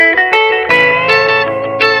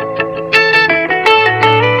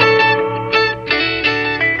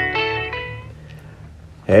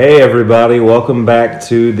everybody. Welcome back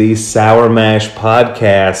to the Sour Mash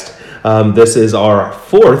podcast. This is our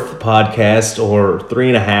fourth podcast, or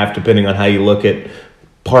 3.5, depending on how you look at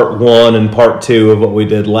part 1 and part 2 of what we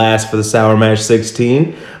did last for the Sour Mash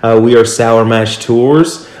 16. We are Sour Mash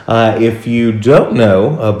Tours. If you don't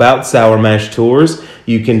know about Sour Mash Tours,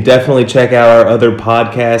 you can definitely check out our other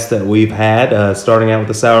podcasts that we've had, starting out with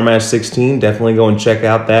the Sour Mash 16. Definitely go and check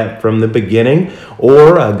out that from the beginning,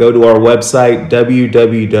 or go to our website,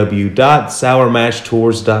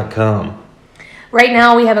 www.sourmashtours.com. Right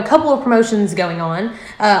now, we have a couple of promotions going on.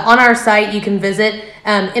 On our site, you can visit,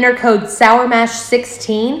 enter code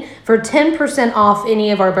SourMash16 for 10% off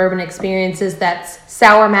any of our bourbon experiences. That's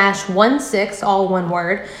SourMash16, all one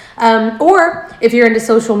word. Or if you're into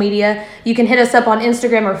social media, you can hit us up on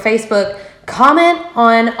Instagram or Facebook. Comment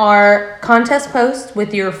on our contest post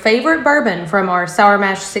with your favorite bourbon from our Sour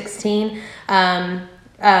Mash 16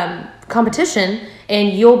 competition, and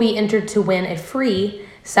you'll be entered to win a free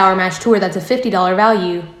Sour Mash tour. That's a $50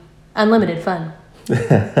 value, unlimited fun.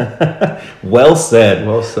 Well said.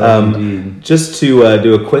 Well said, indeed. Just to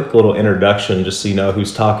do a quick little introduction, just so you know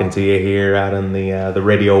who's talking to you here out in the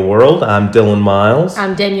radio world. I'm Dylan Miles.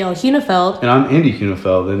 I'm Danielle Hunefeld. And I'm Andy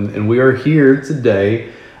Hunefeld, and we are here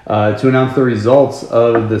today to announce the results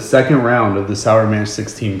of the second round of the Sour Mash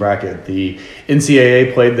 16 bracket. The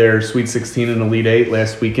NCAA played their Sweet 16 and Elite 8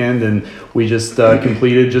 last weekend, and we just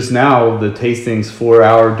completed just now the tastings for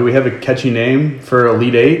our... Do we have a catchy name for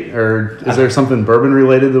Elite 8? Or is there something bourbon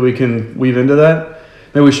related that we can weave into that?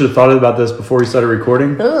 Maybe we should have thought about this before we started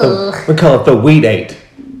recording. We call it the Wheat 8.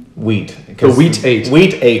 Wheat. The Wheat 8.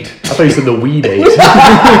 Wheat 8. I thought you said the Weed 8.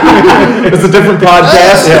 It's a different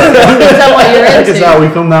podcast. Is that what you're into? Check us out. We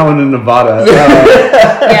filmed that one in Nevada.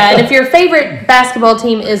 Yeah, and if your favorite basketball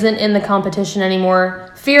team isn't in the competition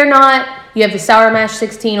anymore, fear not. You have the Sour Mash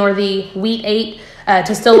 16 or the Wheat 8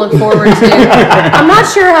 to still look forward to. I'm not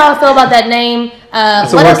sure how I feel about that name.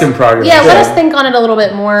 It's a work in progress. Yeah, let us think on it a little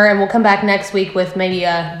bit more, and we'll come back next week with maybe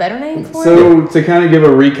a better name for it. So, to kind of give a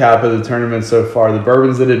recap of the tournament so far, the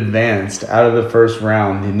bourbons that advanced out of the first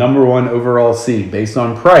round, the number 1 overall seed based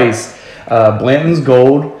on price, Blanton's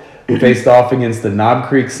Gold faced off against the Knob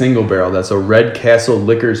Creek Single Barrel. That's a Red Castle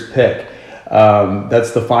Liquors pick.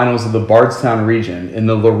 That's the finals of the Bardstown region. In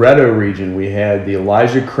the Loretto region, we had the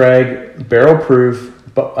Elijah Craig Barrel Proof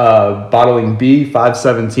bottling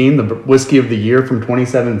B517, the whiskey of the year from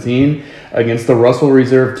 2017, against the Russell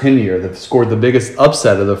Reserve 10-year that scored the biggest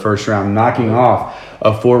upset of the first round, knocking off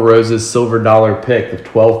a Four Roses Silver Dollar pick, the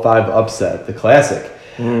 12-5 upset, the classic.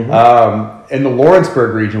 Mm-hmm. In the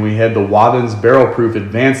Lawrenceburg region, we had the Waddens Barrel Proof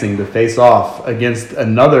advancing to face off against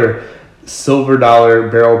another Silver Dollar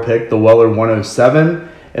barrel pick, the Weller 107.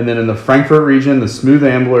 And then in the Frankfurt region, the Smooth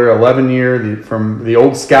Ambler 11-year from the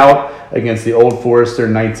Old Scout against the Old Forester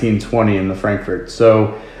 1920 in the Frankfurt.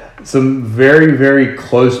 So some very, very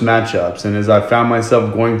close matchups. And as I found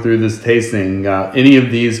myself going through this tasting, any of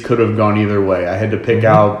these could have gone either way. I had to pick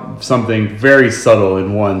out something very subtle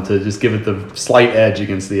in one to just give it the slight edge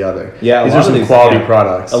against the other. Yeah, these are some quality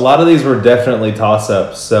products. A lot of these were definitely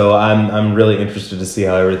toss-ups, so I'm really interested to see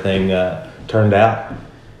how everything turned out.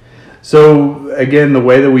 So, again, the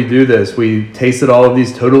way that we do this, we tasted all of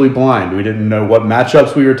these totally blind. We didn't know what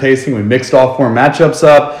matchups we were tasting. We mixed all 4 matchups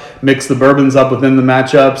up, mixed the bourbons up within the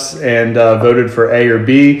matchups, and voted for A or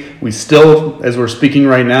B. We still, as we're speaking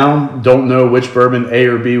right now, don't know which bourbon A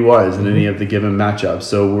or B was in any of the given matchups.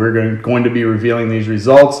 So we're going to be revealing these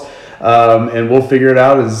results, and we'll figure it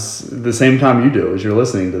out as the same time you do as you're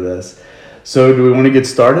listening to this. So do we want to get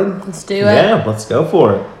started? Let's do it. Yeah, let's go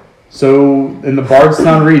for it. So in the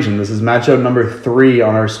Bardstown region, this is matchup number 3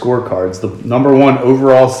 on our scorecards. The number 1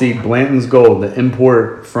 overall seed, Blanton's Gold, the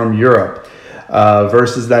import from Europe,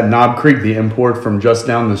 versus that Knob Creek, the import from just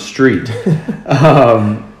down the street.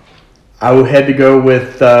 I had to go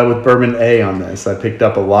with bourbon A on this. I picked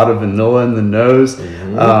up a lot of vanilla in the nose.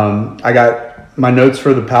 Mm-hmm. I got my notes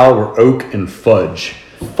for the palate were oak and fudge.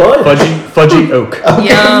 Fudgy oak. Okay.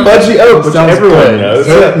 Yum. Fudgy oak, which sounds everyone good. knows.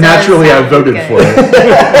 So naturally, I voted for it.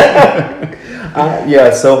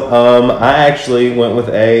 I actually went with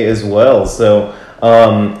A as well. So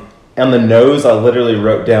on the nose, I literally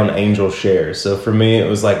wrote down Angel Shares. So for me, it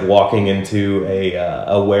was like walking into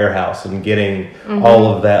a warehouse and getting all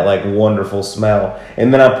of that like wonderful smell.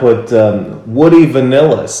 And then I put woody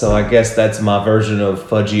vanilla. So I guess that's my version of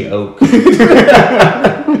fudgy oak.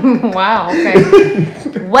 Wow,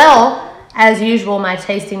 okay. Well, as usual, my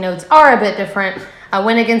tasting notes are a bit different. I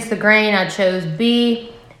went against the grain. I chose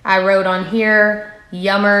B. I wrote on here,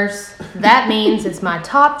 Yummers. That means it's my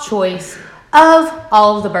top choice of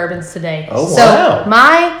all of the bourbons today. Oh, so wow.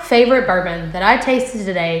 my favorite bourbon that I tasted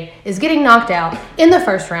today is getting knocked out in the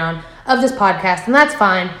first round of this podcast, and that's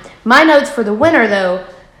fine. My notes for the winner, though,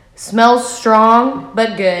 smells strong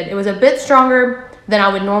but good. It was a bit stronger than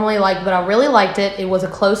I would normally like, but I really liked it. It was a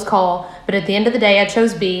close call, but at the end of the day, I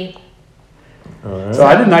chose B. So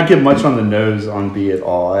I did not get much on the nose on B at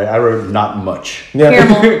all. I wrote not much. Yeah,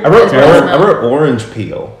 Caramel. I wrote orange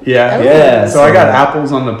peel. Yeah. Oh. Yeah. So I got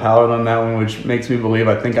apples on the palate on that one, which makes me believe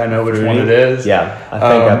I think I know which one it is. Yeah, I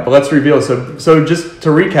think. But let's reveal. So just to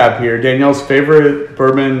recap here, Danielle's favorite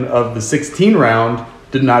bourbon of the 16 round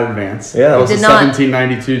did not advance. Yeah. It was Did the not.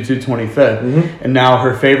 1792 to 25th. And now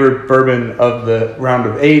her favorite bourbon of the round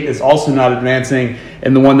of 8 is also not advancing.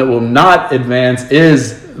 And the one that will not advance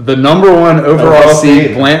is the number 1 overall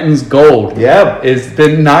seed, Blanton's Gold. Yeah. It's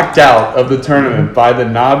been knocked out of the tournament by the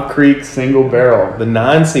Knob Creek Single Barrel. The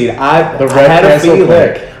 9 seed. The I Red had a Castle feeling.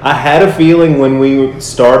 pick. I had a feeling when we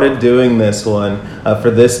started doing this one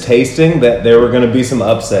for this tasting that there were going to be some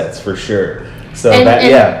upsets for sure. So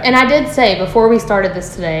And I did say before we started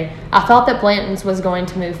this today, I thought that Blanton's was going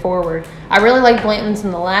to move forward. I really liked Blanton's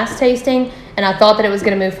in the last tasting, and I thought that it was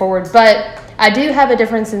going to move forward. But I do have a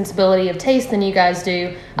different sensibility of taste than you guys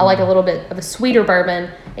do. I like a little bit of a sweeter bourbon,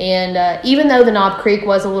 and even though the Knob Creek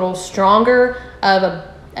was a little stronger of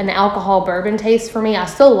an alcohol bourbon taste for me, I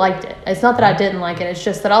still liked it. It's not that I didn't like it. It's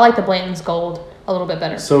just that I like the Blanton's Gold a little bit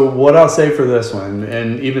better. So what I'll say for this one,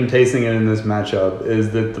 and even tasting it in this matchup,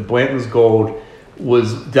 is that the Blanton's Gold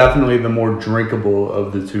was definitely the more drinkable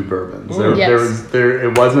of the two bourbons. Yes.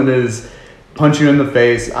 It wasn't as punch you in the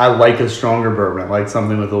face. I like a stronger bourbon. I like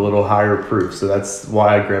something with a little higher proof. So that's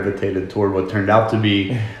why I gravitated toward what turned out to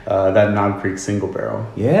be that Knob Creek Single Barrel.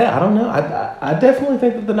 Yeah, I don't know. I definitely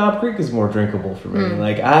think that the Knob Creek is more drinkable for me.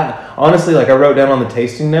 Like I honestly, I wrote down on the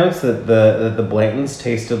tasting notes that the Blanton's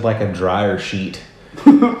tasted like a dryer sheet.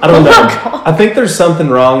 I don't know. I think there's something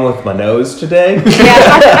wrong with my nose today. Yeah,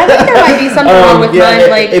 I think there might be something wrong with mine.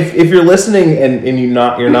 Like if you're listening and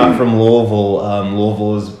you're not from Louisville,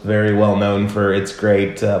 Louisville is very well known for its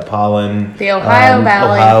great pollen. The Ohio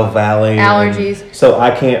Valley allergies. So I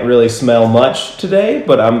can't really smell much today,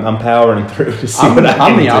 but I'm powering through to see I'm what I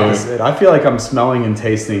can the do. opposite. I feel like I'm smelling and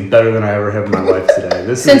tasting better than I ever have in my life today.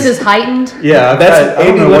 This sense is is heightened. yeah. That's I don't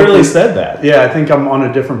Andy know what literally this- said that. Yeah, I think I'm on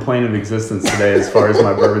a different plane of existence today as far as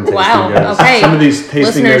my bourbon tasting Wow. goes. Okay. Some of these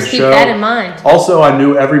tasting Listeners, notes keep show. that in mind. Also, I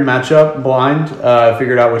knew every matchup blind. I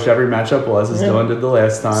figured out which every matchup was, as Dylan did the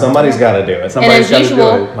last time. Somebody's got to do it. And Somebody's as gotta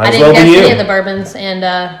usual, do it. Might I as didn't well be guess any you. of the bourbons, and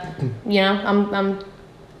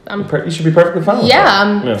You should be perfectly fine. with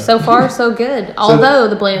that. yeah, so far so good. Although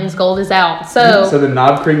the Blanton's Gold is out, So so the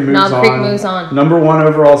Knob Creek moves on. Number 1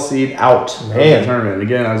 overall seed out of the Man. tournament.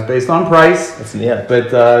 Again, I was based on price. Yeah. But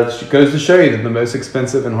it goes to show you that the most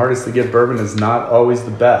expensive and hardest to get bourbon is not always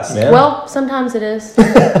the best. Yeah. well, sometimes it is.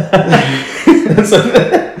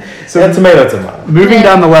 So tomato. Moving Yeah.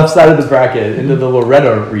 down the left side of the bracket into the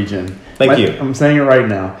Loretto region. Thank you. I'm saying it right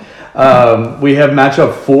now. We have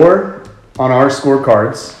matchup 4 on our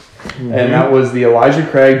scorecards. And that was the Elijah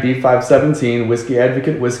Craig D517 Whiskey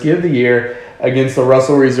Advocate Whiskey of the Year against the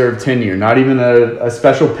Russell Reserve 10 year. Not even a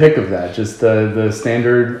special pick of that, just the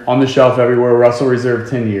standard on the shelf everywhere Russell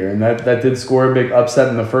Reserve 10 year. And that did score a big upset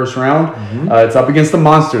in the first round. It's up against the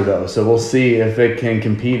Monster though, so we'll see if it can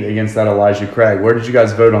compete against that Elijah Craig. Where did you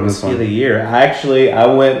guys vote on this Whiskey of one? the year. I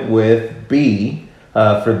went with B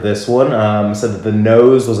for this one. Said that the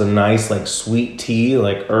nose was a nice sweet tea,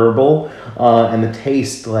 herbal, and the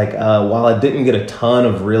taste while I didn't get a ton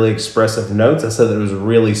of really expressive notes, I said that it was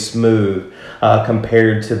really smooth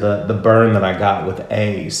compared to the burn that I got with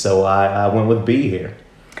A. So I went with B here.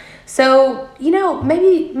 So,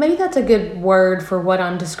 maybe that's a good word for what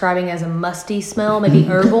I'm describing as a musty smell. Maybe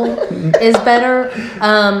herbal is better.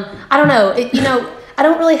 I don't know. I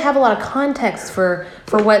don't really have a lot of context for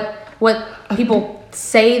what people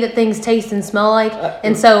say that things taste and smell like.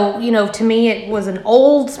 And so, to me, it was an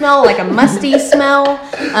old smell, like a musty smell.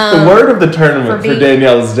 The word of the tournament for B.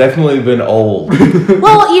 Danielle has definitely been old.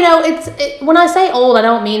 Well, when I say old, I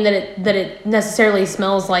don't mean that it necessarily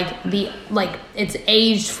smells like it's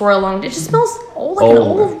aged for a long time. It just smells old, like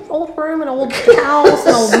Old. an old room, an old house,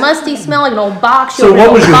 an old musty smell, like an old box. So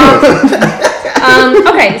what was your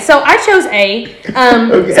Okay, so I chose A.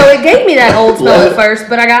 So it gave me that old smell at first,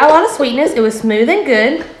 but I got a lot of sweetness. It was smooth and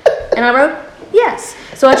good, and I wrote yes.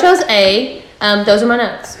 So I chose A. Those are my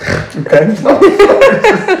notes. Okay.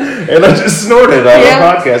 And I just snorted on Yeah. the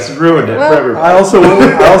podcast and ruined it Well, for everybody. I also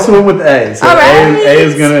went with A. So All right. A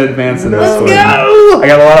is going to advance in this Let's one. go. I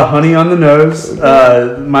got a lot of honey on the nose.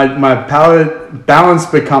 My palate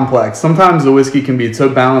balanced but complex. Sometimes the whiskey can be so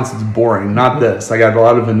balanced it's boring. Not this. I got a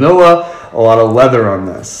lot of vanilla, a lot of leather on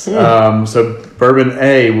this. So bourbon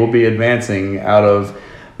A will be advancing out of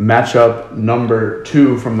matchup number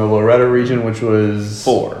 2 from the Loretto region, which was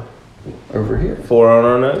 4 over here. on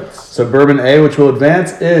our notes. So bourbon A, which will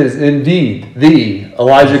advance, is indeed the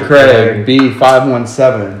Elijah Craig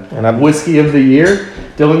B517 And I'm- whiskey of the year.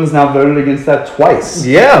 Dylan's now voted against that twice.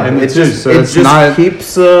 Yeah, and it just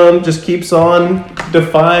keeps on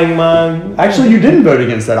defying my. Actually, you didn't vote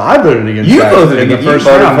against that. I voted against You that voted in the against- you first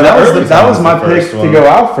voted round. for That the was early that was times, my the pick first to one. go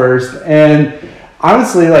out first. And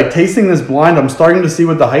honestly, like tasting this blind, I'm starting to see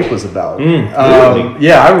what the hype was about. Really?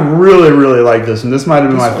 Yeah, I really, really like this, and this might have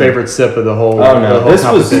been my one- favorite sip of the whole. Oh the no! whole This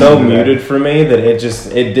was so competition today. muted for me that it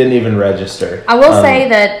didn't even register. I will say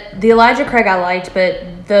that the Elijah Craig I liked,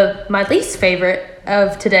 but my least favorite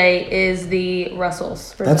of today is the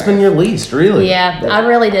Russell's Reserve. That's been your least, really. Yeah, I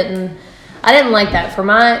really didn't. I didn't like that for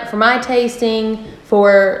my tasting.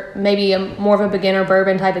 For maybe more of a beginner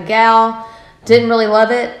bourbon type of gal, didn't really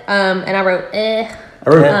love it. And I wrote eh. I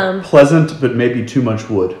wrote pleasant, but maybe too much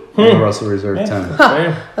wood. On the Russell Reserve 10.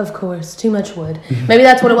 Fair. Of course, too much wood. Maybe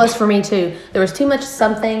that's what it was for me too. There was too much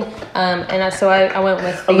something, so I went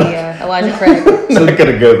with the Elijah Craig. I'm not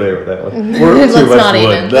gonna go there with that one. Let's Too much not wood.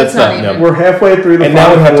 even. Let's not even. We're halfway through the And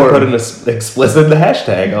now we have to final put four. an explicit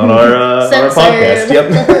hashtag on our Censored. podcast.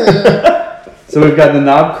 Yep. So we've got the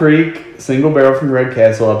Knob Creek single barrel from Red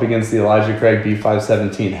Castle up against the Elijah Craig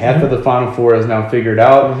B517. Half of the final four is now figured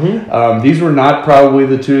out. These were not probably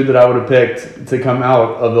the two that I would have picked to come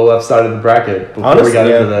out of the left side of the bracket before we got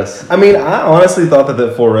into this. I mean, I honestly thought that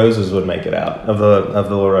the Four Roses would make it out of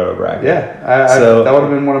the Loretto bracket. Yeah, So- that would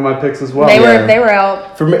have been one of my picks as well. They Yeah. were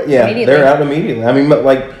out. For me, yeah, Immediately. they're out immediately. I mean,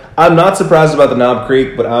 like, I'm not surprised about the Knob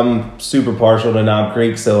Creek, but I'm super partial to Knob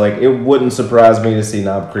Creek, so like, it wouldn't surprise me to see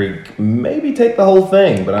Knob Creek maybe take the whole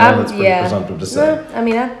thing. But I know that's pretty presumptive to say. Well, I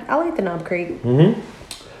mean, I like the Knob Creek.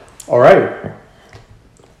 All right.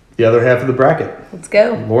 The other half of the bracket. Let's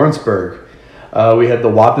go. Lawrenceburg. We had the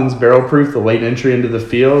Watkins Barrel Proof, the late entry into the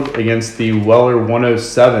field, against the Weller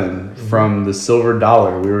 107 from the Silver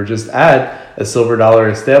Dollar. We were just at a Silver Dollar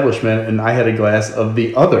establishment, and I had a glass of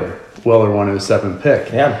the other Weller 107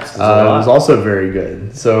 pick. Yeah, it was also very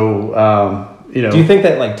good. So, you know, Do you think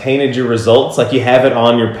that like tainted your results? Like you have it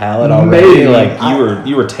on your palate already? Maybe. Like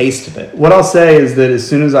you were tasting it. what I'll say is that as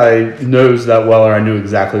soon as I nosed that Weller, I knew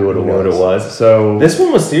exactly what it You know was. what it was? So This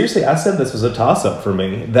one was seriously. I said this was a toss up for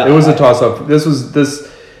me. it was a toss up. This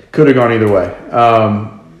could have gone either way.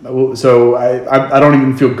 So I don't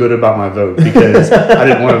even feel good about my vote because I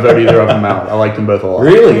didn't want to vote either of them out. I liked them both a lot.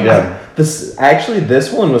 Really? Yeah.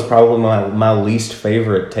 This one was probably my least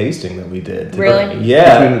favorite tasting that we did. today. Really?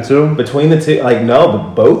 Yeah. Between the two? Between the two, like no,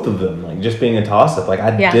 but both of them, like just being a toss up. Like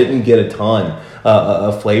I Yeah. didn't get a ton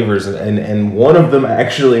of flavors, and one of them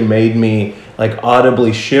actually made me like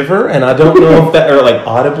audibly shiver, and I don't know if that or like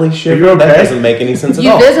audibly shiver. okay? That doesn't make any sense You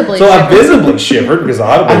at all. visibly so I shivered. visibly shivered because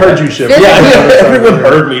audibly. I heard you shiver. Physically. Yeah, everyone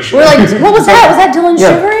heard me shiver. We're like, what was that? Was that Dylan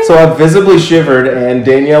shivering? So I visibly shivered, and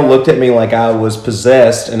Danielle looked at me like I was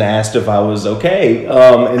possessed and asked if I was okay.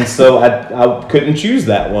 And so I couldn't choose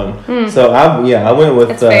that one. So I went with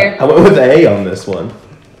That's fair. I went with A on this one.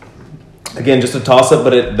 Again, just a toss up,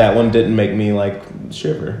 but that one didn't make me like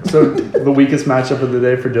shiver. So the weakest matchup of the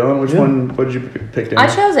day for Dylan. Which one? What did you pick? Daniel? I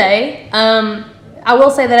chose A. I will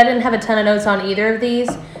say that I didn't have a ton of notes on either of these.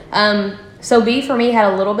 So B for me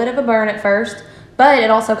had a little bit of a burn at first, but it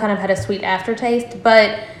also kind of had a sweet aftertaste.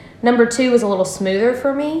 But number 2 was a little smoother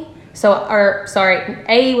for me.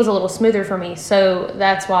 A was a little smoother for me. So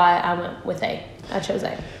that's why I went with A. I chose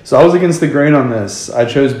A. So I was against the grain on this. I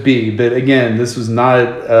chose B, but again, this was not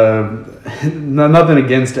nothing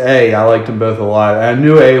against A. I liked them both a lot. I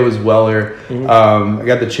knew A was Weller. I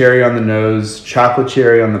got the cherry on the nose, chocolate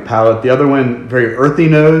cherry on the palate. The other one, very earthy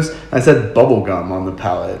nose. I said bubblegum on the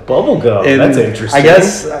palate. Bubblegum. And That's interesting. I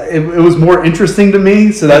guess it was more interesting to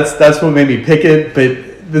me, so that's what made me pick it.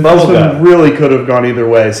 But this Bubblegum. one really could have gone either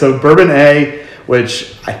way. So bourbon A,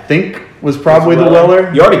 which I think was probably the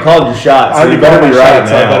Weller. You already called your shot, so I you better be right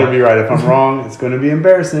so I now. better be right. If I'm wrong, it's going to be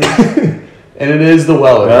embarrassing. And it is the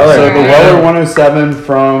Weller. Weller. So the Alright. Weller 107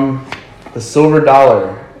 from the Silver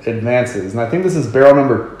Dollar advances. And I think this is barrel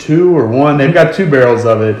number 2 or 1. They've got 2 barrels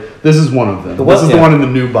of it. This is one of them. This is the one in the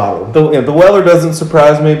new bottle. The Weller doesn't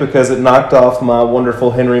surprise me because it knocked off my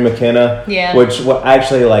wonderful Henry McKenna. Yeah. Which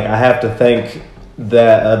actually, like, I have to thank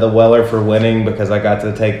the Weller for winning because I got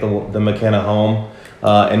to take the McKenna home.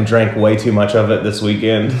 And drank way too much of it this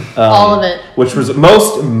weekend. All of it. Which was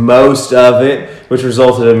most of it, which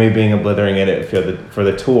resulted in me being a blithering idiot for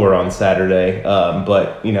the tour on Saturday.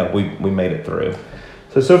 But, we made it through.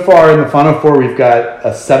 So far in the Final Four, we've got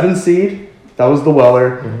a 7 seed. That was the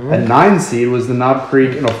Weller. A 9 seed was the Knob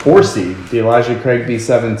Creek, and a 4 seed, the Elijah Craig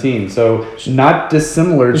B17. So not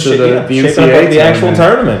dissimilar to the NCAA the actual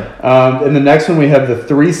tournament. In the next one, we have the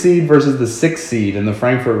 3 seed versus the 6 seed in the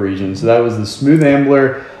Frankfurt region. So that was the Smooth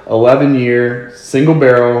Ambler 11-year single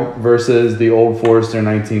barrel versus the Old Forester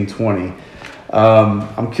 1920.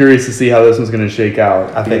 I'm curious to see how this one's going to shake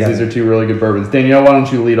out. I think these are two really good bourbons. Danielle, why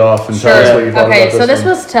don't you lead off and tell us what you thought about this one? Okay, so this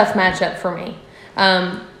was a tough matchup for me.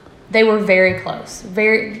 They were very close.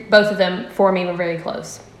 Both of them for me were very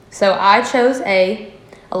close. So I chose A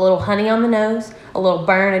little honey on the nose, a little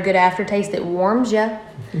burn, a good aftertaste that warms you.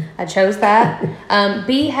 I chose that.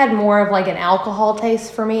 B had more of like an alcohol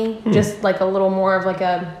taste for me, just like a little more of like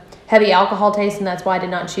a heavy alcohol taste, and that's why I did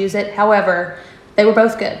not choose it. However, they were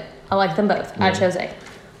both good. I like them both. I chose A.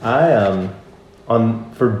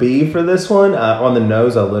 For B for this one, on the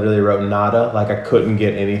nose, I literally wrote nada. Like I couldn't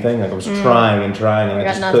get anything. Like I was trying, and I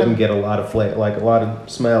just couldn't get a lot of flavor, like a lot of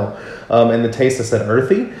smell. And the taste, I said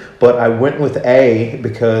earthy, but I went with A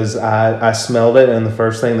because I smelled it, and the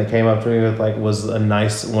first thing that came up to me was a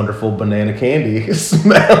nice, wonderful banana candy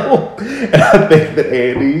smell. And I think that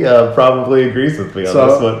Andy probably agrees with me on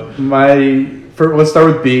this one. Let's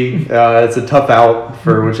start with B. It's a tough out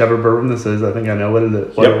for whichever bourbon this is. I think I know what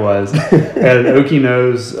it was. Had an oaky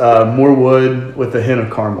nose, more wood with a hint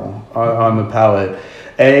of caramel on the palate.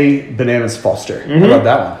 A, Bananas Foster. How about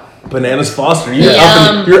that one? Bananas Foster.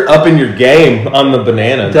 You're up in your game on the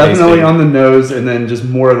banana. Definitely tasting. on the nose, and then just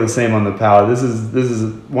more of the same on the palate. This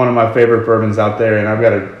is one of my favorite bourbons out there, and I've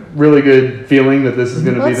got a really good feeling that this is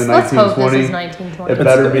going to be the 1920. Let's hope this is 1920. It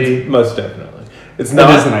better be. Most definitely. It's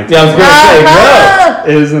not. It is the 1920. Yeah, I was going to say no.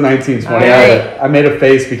 It is the 1920. Right. I made a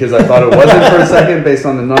face because I thought it wasn't for a second based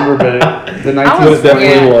on the number, but the 1920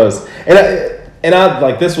 definitely was. And I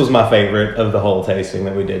like this was my favorite of the whole tasting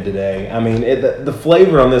that we did today. I mean, the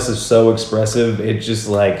flavor on this is so expressive. It just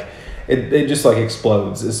it just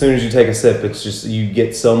explodes as soon as you take a sip. It's just you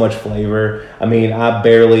get so much flavor. I mean, I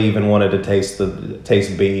barely even wanted to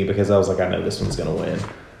taste B because I was like, I know this one's gonna win.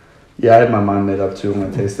 Yeah, I had my mind made up too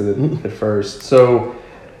when I tasted it at first. So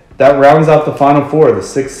that rounds out the Final Four. The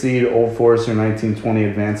 6th seed Old Forester 1920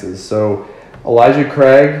 advances. So Elijah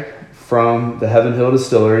Craig from the Heaven Hill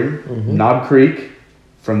Distillery, Knob Creek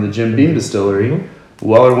from the Jim Beam Distillery,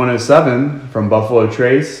 Weller 107 from Buffalo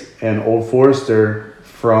Trace, and Old Forester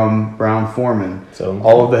from Brown Foreman. So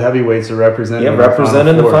all of the heavyweights are represented. Yeah,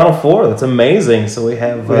 represented in the Final Four. That's amazing. So we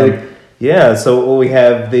have. So we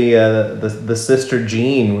have the Sister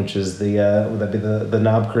Jean, which is would that be the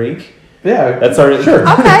Knob Creek? Yeah, that's our sure.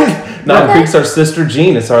 Okay. Knob Creek's our Sister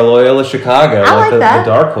Jean. It's our Loyola Chicago. I like that.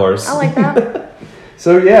 The dark horse. I like that.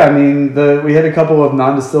 So yeah, I mean, we had a couple of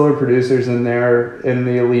non-distiller producers in there in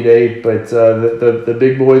the Elite Eight, but the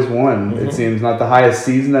big boys won. It seems not the highest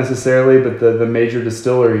seeds necessarily, but the major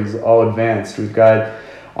distilleries all advanced. We've got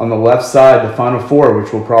on the left side the Final Four,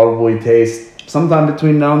 which we'll probably taste sometime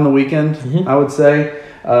between now and the weekend, I would say.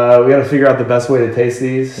 We got to figure out the best way to taste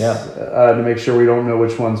these to make sure we don't know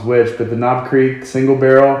which one's which. But the Knob Creek single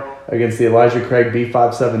barrel against the Elijah Craig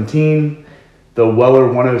B517, the Weller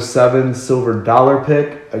 107 silver dollar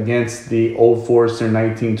pick against the Old Forester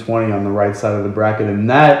 1920 on the right side of the bracket. And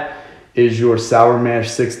that is your Sour Mash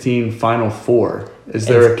 16 Final Four. Is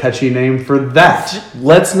there a catchy name for that?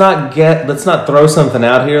 Let's not throw something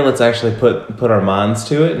out here. Let's actually put our minds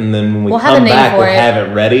to it, and then when we come back, we'll have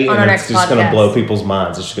it ready, and it's just going to blow people's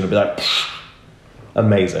minds. It's just going to be like,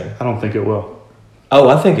 amazing. I don't think it will. Oh,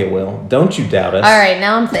 I think it will. Don't you doubt us. All right,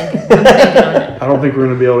 now I'm thinking on it. I don't think we're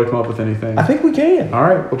going to be able to come up with anything. I think we can. All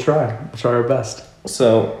right, we'll try. We'll try our best.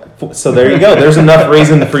 So there you go. There's enough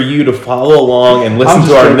reason for you to follow along and listen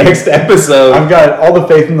to our next episode. I've got all the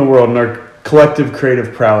faith in the world in our collective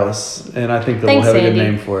creative prowess, and I think that we'll have a good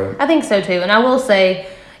name for it. I think so too. And I will say,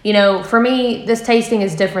 for me, this tasting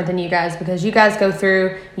is different than you guys because you guys go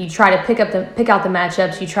through, you try to pick out the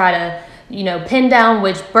matchups, you try to pin down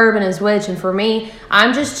which bourbon is which, and for me,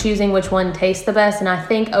 I'm just choosing which one tastes the best. And I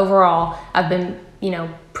think overall I've been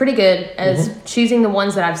pretty good as choosing the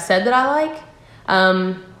ones that I've said that I like.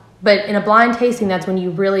 But in a blind tasting, that's when you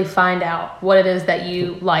really find out what it is that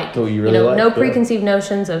you like. What you really like. No preconceived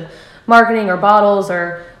notions of marketing or bottles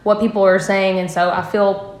or what people are saying. And so I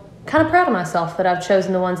feel kind of proud of myself that I've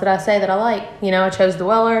chosen the ones that I say that I like. I chose the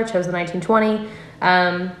Weller, I chose the 1920.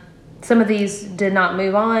 some of these did not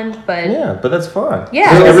move on, but Yeah, but that's fine.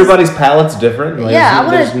 Yeah, Because everybody's palate's different. Like, yeah, I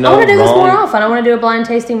want there's to. no I want to do this more wrong- often. I want to do a blind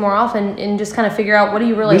tasting more often and just kind of figure out what do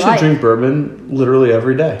you really We should like. drink bourbon literally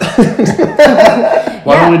every day.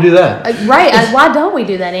 Why don't we do that? Right? Why don't we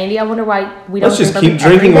do that, Andy? I wonder why we don't. Let's just drink keep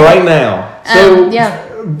bourbon every drinking day. right now. So, yeah.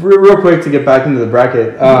 real quick to get back into the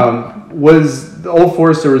bracket, was Old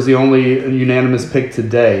Forester was the only unanimous pick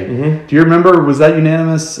today. Do you remember? Was that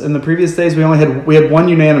unanimous in the previous days? We had one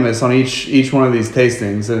unanimous on each one of these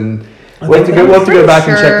tastings, and we'll have to go back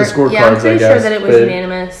and check the scorecards. Yeah, I'm pretty I guess. sure that it was But,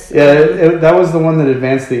 unanimous. yeah, that was the one that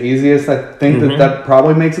advanced the easiest. I think that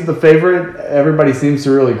probably makes it the favorite. Everybody seems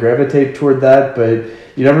to really gravitate toward that, but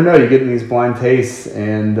you never know. You get in these blind tastes,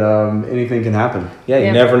 and anything can happen. Yeah, you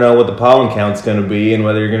Yeah. never know what the pollen count's going to be and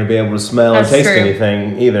whether you're going to be able to smell That's or taste true.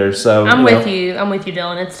 anything either. So I'm you know, with you. I'm with you,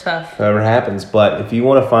 Dylan. It's tough. Whatever happens. But if you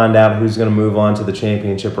want to find out who's going to move on to the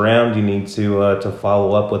championship round, you need to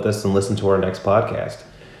follow up with us and listen to our next podcast.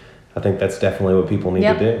 I think that's definitely what people need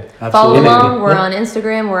Yep. to do. Follow Absolutely. along. We're Yeah. on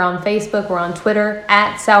Instagram. We're on Facebook. We're on Twitter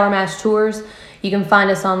at Sour Mash Tours. You can find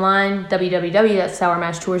us online,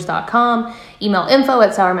 www.sourmashtours.com. Email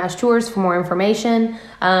info@sourmashtours for more information.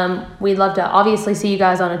 We'd love to obviously see you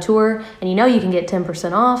guys on a tour. And you know you can get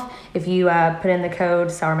 10% off if you put in the code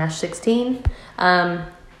SourMash16.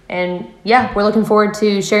 And yeah, we're looking forward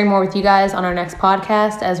to sharing more with you guys on our next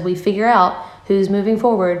podcast as we figure out who's moving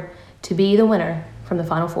forward to be the winner from the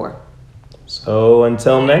Final Four. So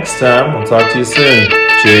until next time, we'll talk to you soon.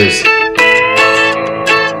 Cheers.